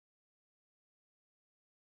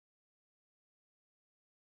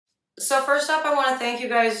So first up, I want to thank you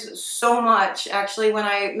guys so much. Actually, when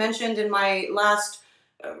I mentioned in my last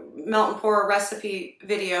melt and pour recipe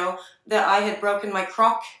video that I had broken my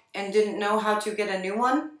crock and didn't know how to get a new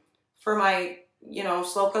one for my,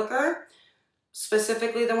 slow cooker,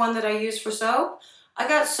 specifically the one that I use for soap, I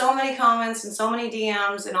got so many comments and so many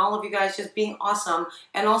DMs and all of you guys just being awesome.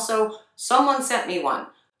 And also, someone sent me one,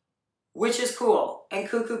 which is cool and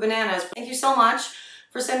cuckoo bananas. Thank you so much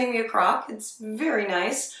for sending me a crock. It's very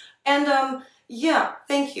nice. And yeah,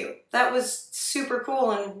 thank you. That was super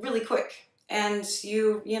cool and really quick. And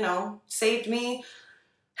you saved me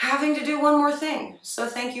having to do one more thing. So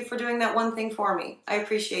thank you for doing that one thing for me. I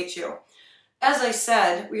appreciate you. As I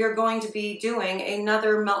said, we are going to be doing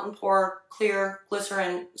another melt and pour clear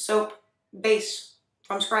glycerin soap base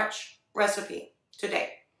from scratch recipe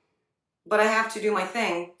today. But I have to do my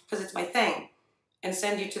thing, because it's my thing, and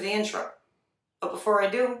send you to the intro. But before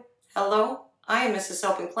I do, hello, I am Mrs.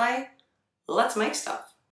 Soap and Clay. Let's make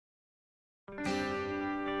stuff.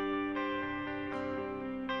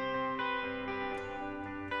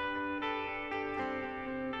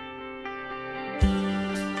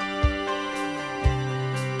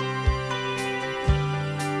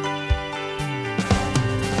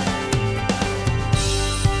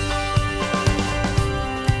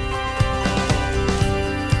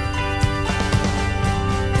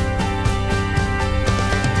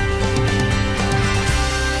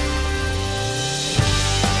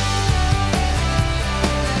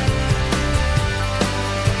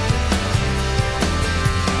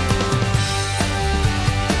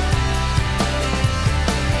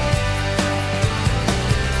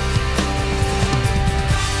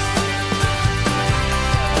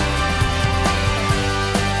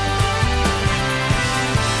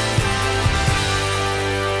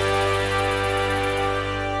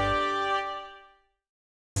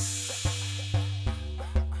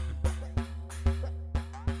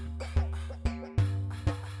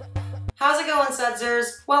 How's it going,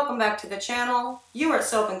 Sudsers? Welcome back to the channel. You are at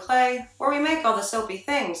Soap and Clay, where we make all the soapy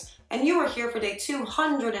things, and you are here for day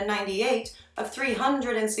 298 of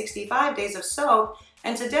 365 days of soap.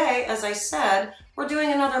 And today, as I said, we're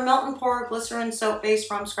doing another melt and pour glycerin soap base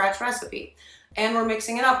from scratch recipe, and we're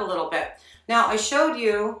mixing it up a little bit. Now, I showed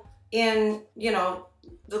you in,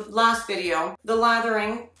 the last video, the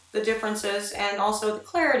lathering, the differences, and also the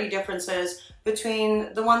clarity differences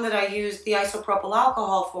between the one that I used the isopropyl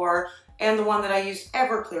alcohol for and the one that I used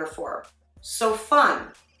Everclear for. So fun.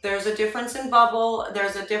 There's a difference in bubble,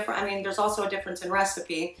 there's also a difference in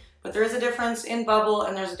recipe, but there is a difference in bubble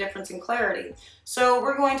and there's a difference in clarity. So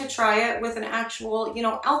we're going to try it with an actual,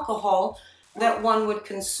 alcohol that one would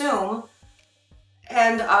consume.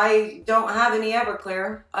 And I don't have any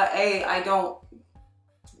Everclear. I don't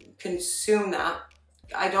consume that.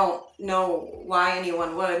 I don't know why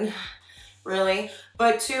anyone would, really.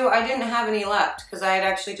 But two, I didn't have any left because I had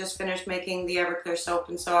actually just finished making the Everclear soap,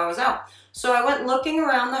 and so I was out. So I went looking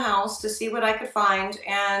around the house to see what I could find,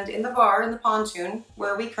 and in the bar, in the pontoon,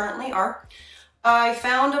 where we currently are, I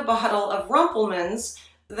found a bottle of Rumpelmann's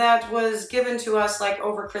that was given to us like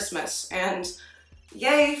over Christmas, and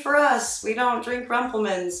yay for us, we don't drink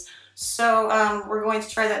Rumpelmann's. So we're going to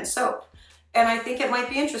try that in soap. And I think it might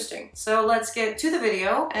be interesting. So let's get to the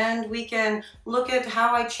video and we can look at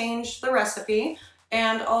how I changed the recipe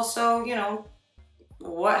and also,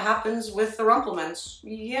 what happens with the Rumpelmann's,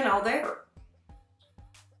 there.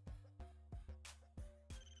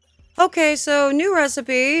 Okay, so new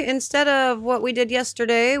recipe. Instead of what we did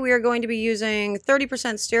yesterday, we are going to be using 30%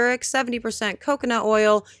 stearic, 70% coconut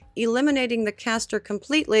oil, eliminating the castor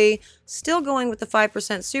completely, still going with the 5%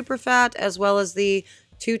 superfat, as well as the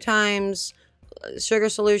 2 times sugar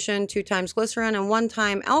solution, 2 times glycerin, and 1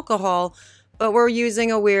 time alcohol, but we're using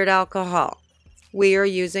a weird alcohol. We are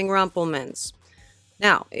using Rumpelmann's.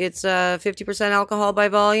 Now, it's 50% alcohol by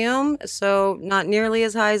volume, so not nearly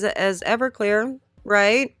as high as Everclear,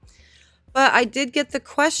 right? But I did get the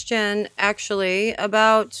question, actually,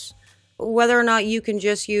 about whether or not you can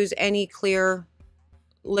just use any clear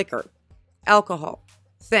liquor, alcohol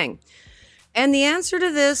thing. And the answer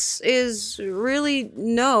to this is really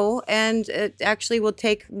no, and it actually will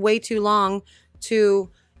take way too long to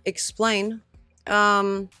explain,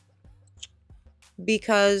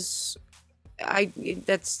 because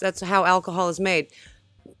that's how alcohol is made.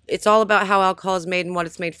 It's all about how alcohol is made and what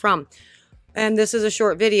it's made from. And this is a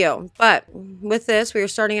short video, but with this, we are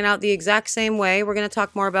starting it out the exact same way. We're going to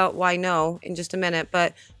talk more about why no in just a minute,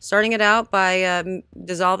 but starting it out by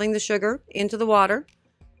dissolving the sugar into the water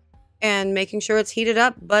and making sure it's heated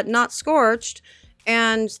up but not scorched,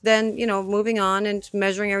 And then, moving on and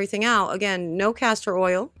measuring everything out. Again, no castor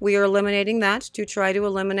oil. We are eliminating that to try to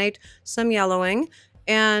eliminate some yellowing,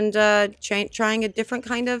 and trying a different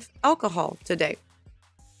kind of alcohol today.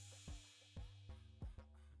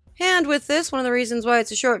 And with this, one of the reasons why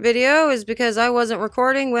it's a short video is because I wasn't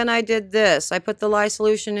recording when I did this. I put the lye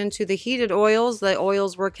solution into the heated oils. The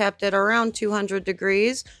oils were kept at around 200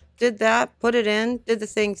 degrees. Did that, put it in, did the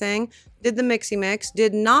thing, did the mixy mix,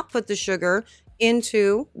 did not put the sugar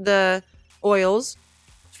into the oils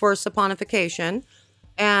for saponification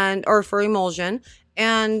or for emulsion,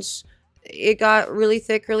 and it got really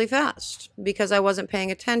thick really fast because I wasn't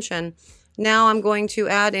paying attention. Now I'm going to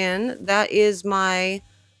add in, that is my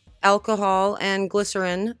alcohol and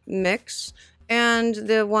glycerin mix, and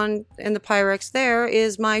the one in the Pyrex there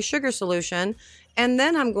is my sugar solution, and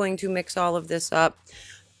then I'm going to mix all of this up.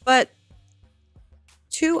 But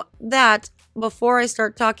to that, before I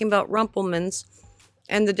start talking about Rumpelmans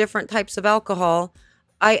and the different types of alcohol,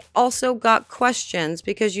 I also got questions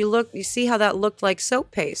because you see how that looked like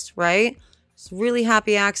soap paste, right? It's a really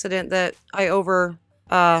happy accident that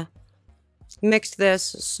I mixed this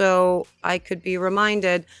so I could be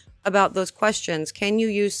reminded about those questions. Can you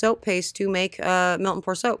use soap paste to make melt and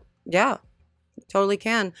pour soap? Yeah, totally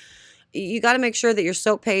can. You got to make sure that your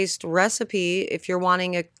soap paste recipe, if you're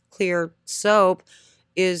wanting a clear soap,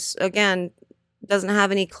 is, again, doesn't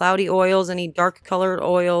have any cloudy oils, any dark colored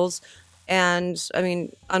oils, and I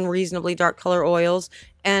mean unreasonably dark color oils,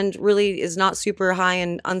 and really is not super high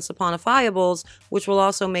in unsaponifiables, which will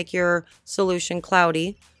also make your solution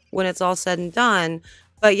cloudy when it's all said and done.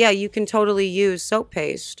 But yeah, you can totally use soap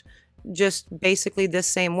paste just basically this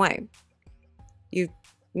same way. You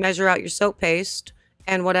measure out your soap paste,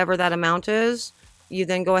 and whatever that amount is, you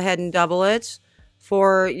then go ahead and double it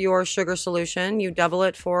for your sugar solution, you double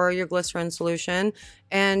it for your glycerin solution,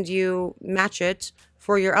 and you match it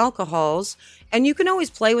for your alcohols. And you can always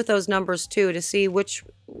play with those numbers too to see which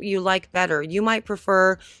you like better. You might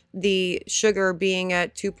prefer the sugar being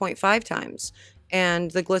at 2.5 times and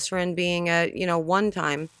the glycerin being at, 1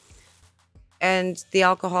 time. And the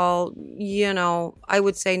alcohol, I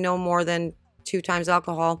would say no more than 2 times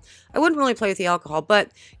alcohol. I wouldn't really play with the alcohol,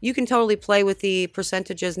 but you can totally play with the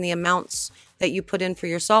percentages and the amounts that you put in for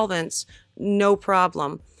your solvents, no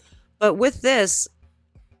problem. But with this,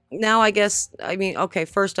 now okay,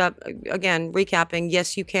 first up, again, recapping,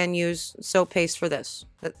 yes, you can use soap paste for this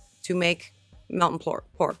to make melt and pour.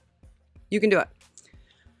 You can do it.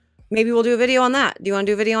 Maybe we'll do a video on that. Do you want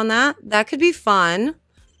to do a video on that? That could be fun.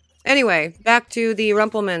 Anyway, back to the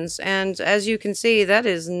Rumpelmans, and as you can see, that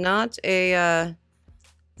is not a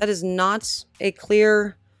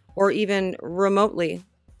clear or even remotely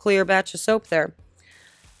clear batch of soap there.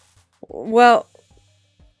 Well,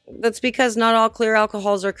 that's because not all clear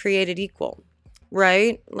alcohols are created equal,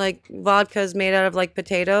 right? Like vodka is made out of like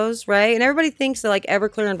potatoes, right? And everybody thinks that like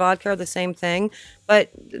Everclear and vodka are the same thing, but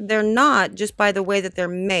they're not, just by the way that they're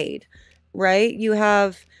made, right? You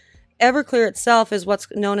have Everclear itself is what's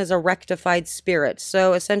known as a rectified spirit.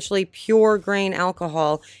 So essentially pure grain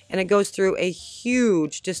alcohol, and it goes through a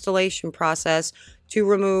huge distillation process to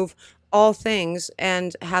remove all things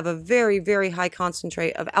and have a very, very high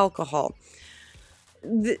concentrate of alcohol.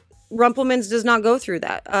 The Rumpelmans does not go through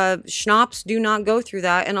that. Schnapps do not go through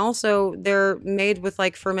that. And also they're made with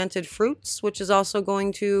like fermented fruits, which is also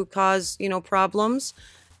going to cause, problems.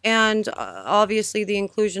 And obviously the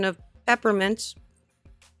inclusion of peppermint,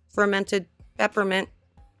 fermented peppermint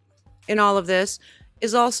in all of this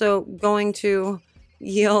is also going to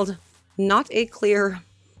yield not a clear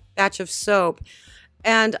batch of soap.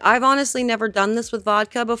 And I've honestly never done this with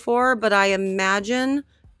vodka before, but I imagine,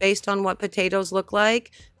 based on what potatoes look like,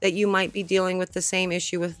 that you might be dealing with the same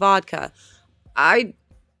issue with vodka. I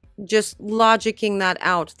just logicking that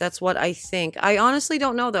out. That's what I think. I honestly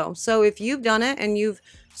don't know though. So if you've done it and you've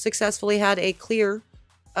successfully had a clear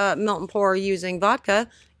melt and pour using vodka,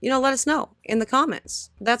 let us know in the comments.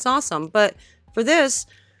 That's awesome. But for this,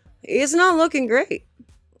 it's not looking great,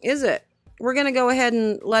 is it? We're going to go ahead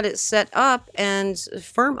and let it set up and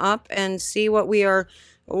firm up and see what we are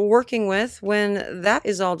working with when that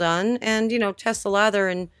is all done, and, test the lather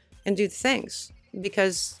and do the things,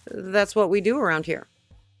 because that's what we do around here.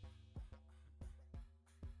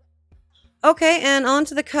 Okay, and on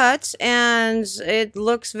to the cut, and it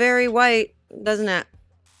looks very white, doesn't it?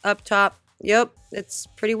 Up top. Yep, it's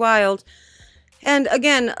pretty wild. And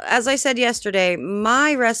again, as I said yesterday,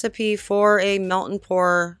 my recipe for a melt and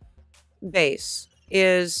pour base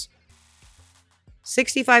is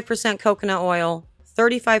 65% coconut oil,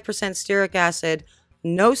 35% stearic acid,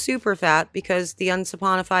 no superfat because the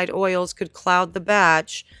unsaponified oils could cloud the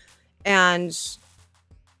batch, and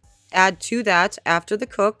add to that after the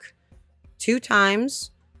cook 2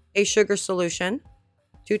 times a sugar solution,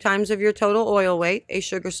 2 times of your total oil weight, a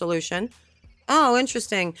sugar solution. Oh,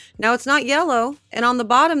 interesting. Now it's not yellow, and on the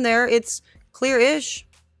bottom there, it's clear-ish,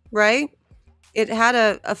 right? It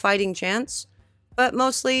had a fighting chance, but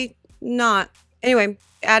mostly not. Anyway,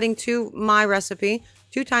 adding to my recipe,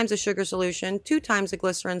 2 times a sugar solution, 2 times a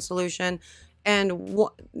glycerin solution, and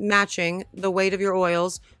matching the weight of your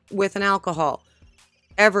oils with an alcohol.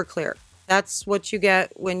 Everclear. That's what you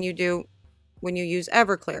get when you use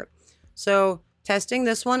Everclear. So testing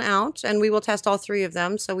this one out, and we will test all 3 of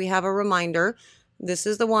them so we have a reminder. This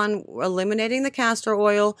is the one eliminating the castor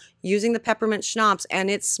oil, using the peppermint schnapps,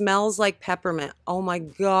 and it smells like peppermint. Oh my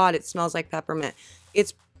God, it smells like peppermint.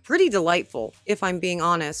 It's pretty delightful, if I'm being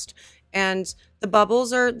honest. And the bubbles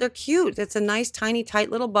they're cute. It's a nice, tiny,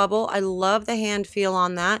 tight little bubble. I love the hand feel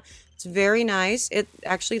on that. It's very nice. It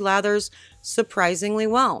actually lathers surprisingly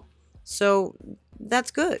well. So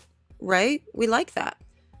that's good, right? We like that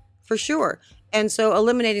for sure. And so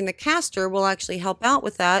eliminating the castor will actually help out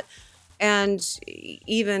with that. And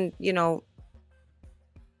even, you know,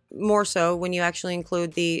 more so when you actually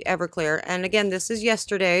include the Everclear. And again, this is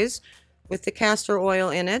yesterday's with the castor oil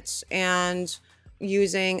in it and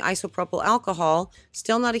using isopropyl alcohol.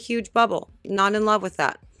 Still not a huge bubble. Not in love with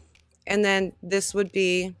that. And then this would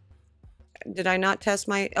be, did I not test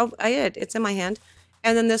my, oh, I did. It's in my hand.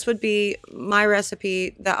 And then this would be my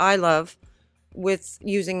recipe that I love with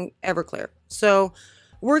using Everclear. So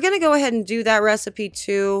we're going to go ahead and do that recipe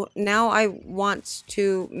too. Now I want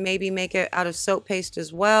to maybe make it out of soap paste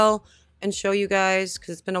as well and show you guys,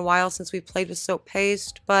 because it's been a while since we played with soap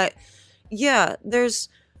paste. But yeah, there's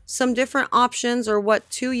some different options, or what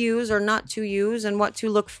to use or not to use, and what to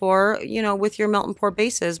look for, you know, with your melt and pour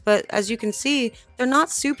bases. But as you can see, they're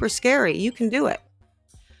not super scary. You can do it.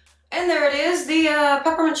 And there it is, the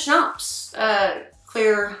peppermint schnapps,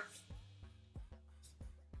 clear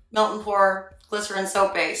melt and pour glycerin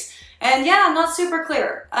soap base. And yeah, not super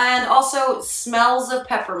clear. And also smells of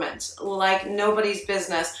peppermint like nobody's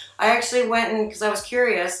business. I actually went and, because I was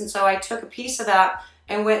curious, and so I took a piece of that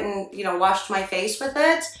and went and, you know, washed my face with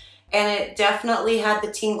it. And it definitely had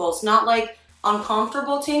the tingles. Not like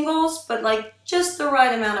uncomfortable tingles, but like just the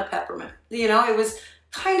right amount of peppermint. You know, it was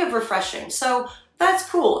kind of refreshing. So that's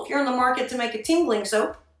cool. If you're in the market to make a tingling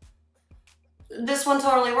soap, this one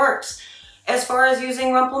totally works. As far as using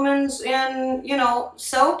Rumpelmann's in, you know,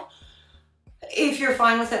 soap, if you're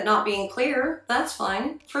fine with it not being clear, that's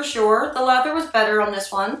fine, for sure. The lather was better on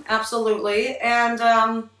this one, absolutely.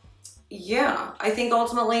 And yeah, I think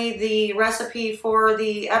ultimately the recipe for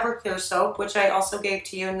the Everclear soap, which I also gave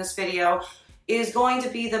to you in this video, is going to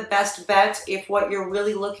be the best bet if what you're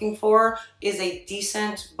really looking for is a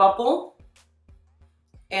decent bubble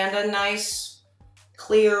and a nice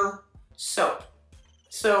clear soap.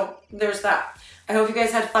 So there's that. I hope you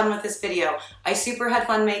guys had fun with this video. I super had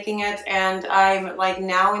fun making it, and I'm like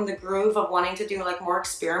now in the groove of wanting to do like more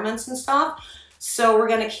experiments and stuff. So we're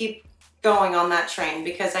gonna keep going on that train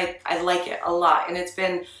because I like it a lot, and it's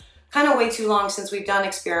been kind of way too long since we've done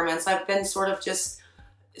experiments. I've been sort of just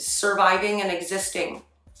surviving and existing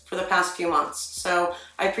for the past few months. So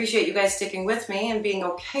I appreciate you guys sticking with me and being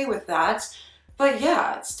okay with that. But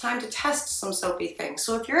yeah, it's time to test some soapy things.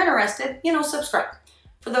 So if you're interested, you know, subscribe.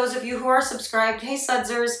 For those of you who are subscribed, hey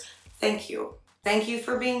Sudsers, thank you. Thank you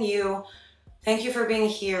for being you. Thank you for being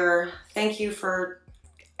here. Thank you for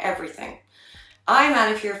everything. I'm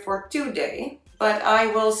out of here for today, but I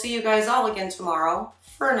will see you guys all again tomorrow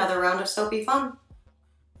for another round of soapy fun.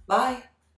 Bye.